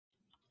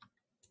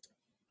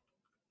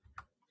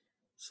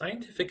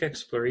Scientific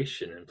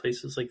exploration in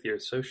places like the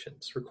Earth's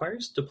oceans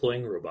requires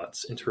deploying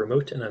robots into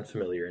remote and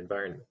unfamiliar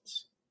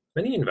environments.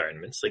 Many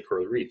environments, like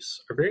coral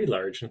reefs, are very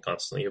large and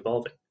constantly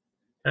evolving.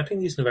 Mapping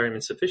these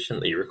environments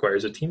efficiently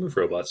requires a team of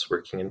robots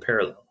working in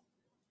parallel.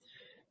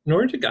 In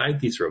order to guide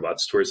these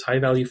robots towards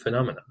high-value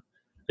phenomena,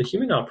 a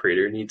human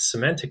operator needs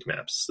semantic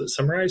maps that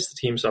summarize the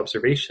team's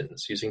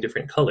observations using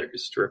different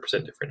colors to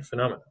represent different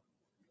phenomena.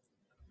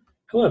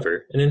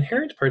 However, an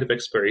inherent part of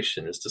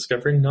exploration is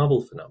discovering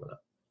novel phenomena.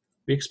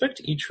 We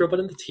expect each robot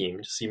in the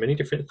team to see many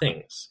different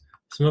things,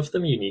 some of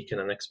them unique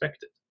and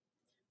unexpected.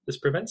 This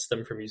prevents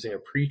them from using a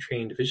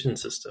pre-trained vision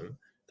system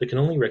that can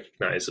only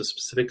recognize a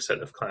specific set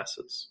of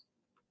classes.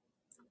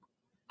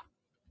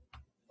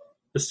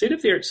 The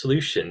state-of-the-art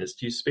solution is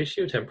to use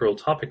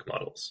spatiotemporal topic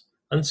models,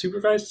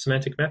 unsupervised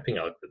semantic mapping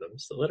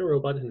algorithms that let a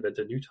robot invent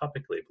a new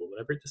topic label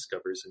whenever it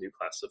discovers a new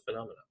class of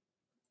phenomena.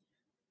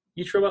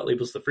 Each robot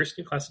labels the first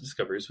new class it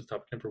discovers with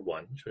topic number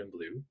 1, shown in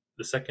blue,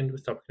 the second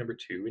with topic number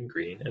 2 in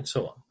green, and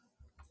so on.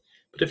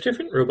 But if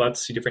different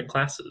robots see different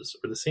classes,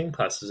 or the same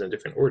classes in a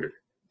different order,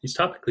 these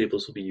topic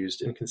labels will be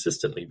used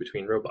inconsistently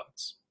between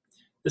robots.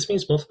 This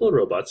means multiple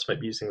robots might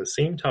be using the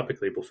same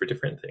topic label for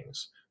different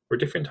things, or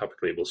different topic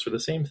labels for the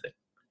same thing.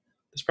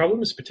 This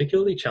problem is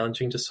particularly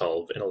challenging to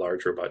solve in a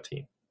large robot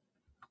team.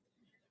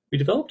 We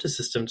developed a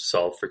system to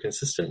solve for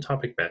consistent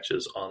topic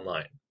matches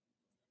online.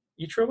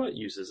 Each robot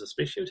uses a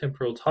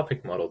spatiotemporal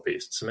topic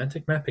model-based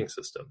semantic mapping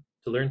system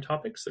to learn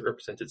topics that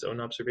represent its own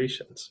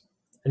observations,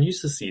 and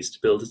uses these to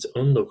build its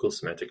own local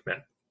semantic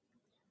map.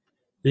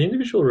 The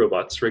individual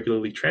robots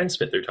regularly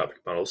transmit their topic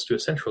models to a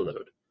central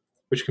node,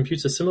 which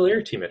computes a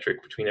similarity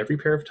metric between every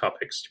pair of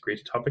topics to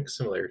create a topic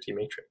similarity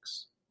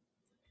matrix.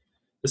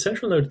 The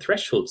central node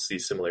thresholds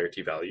these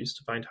similarity values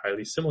to find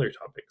highly similar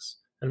topics,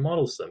 and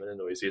models them in a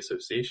noisy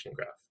association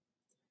graph.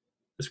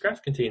 This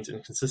graph contains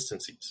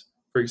inconsistencies.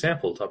 For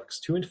example, topics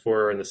 2 and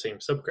 4 are in the same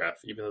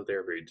subgraph even though they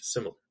are very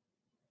dissimilar.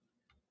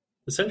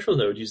 The central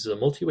node uses a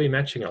multiway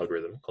matching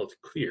algorithm called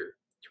clear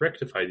to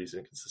rectify these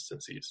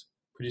inconsistencies,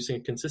 producing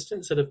a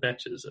consistent set of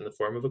matches in the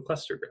form of a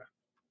cluster graph.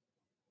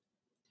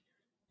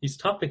 These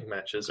topic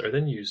matches are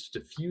then used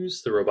to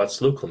fuse the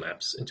robot's local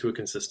maps into a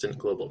consistent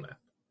global map.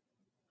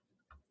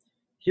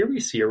 Here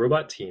we see a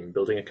robot team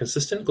building a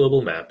consistent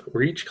global map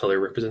where each color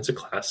represents a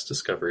class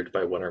discovered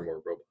by one or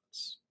more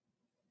robots.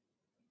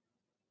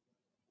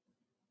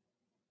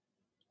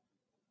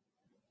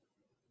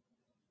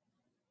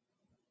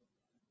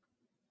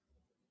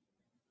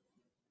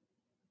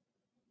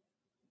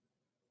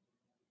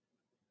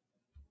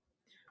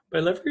 By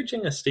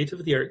leveraging a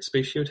state-of-the-art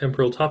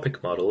spatiotemporal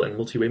topic model and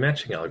multiway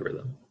matching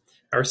algorithm,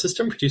 our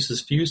system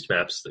produces fused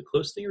maps that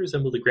closely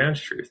resemble the ground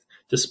truth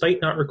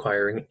despite not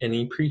requiring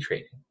any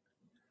pre-training.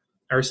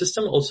 Our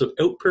system also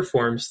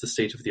outperforms the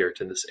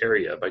state-of-the-art in this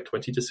area by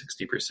 20 to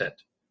 60%.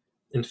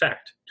 In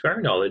fact, to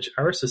our knowledge,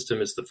 our system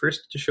is the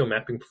first to show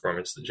mapping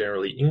performance that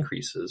generally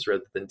increases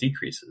rather than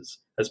decreases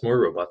as more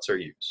robots are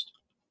used.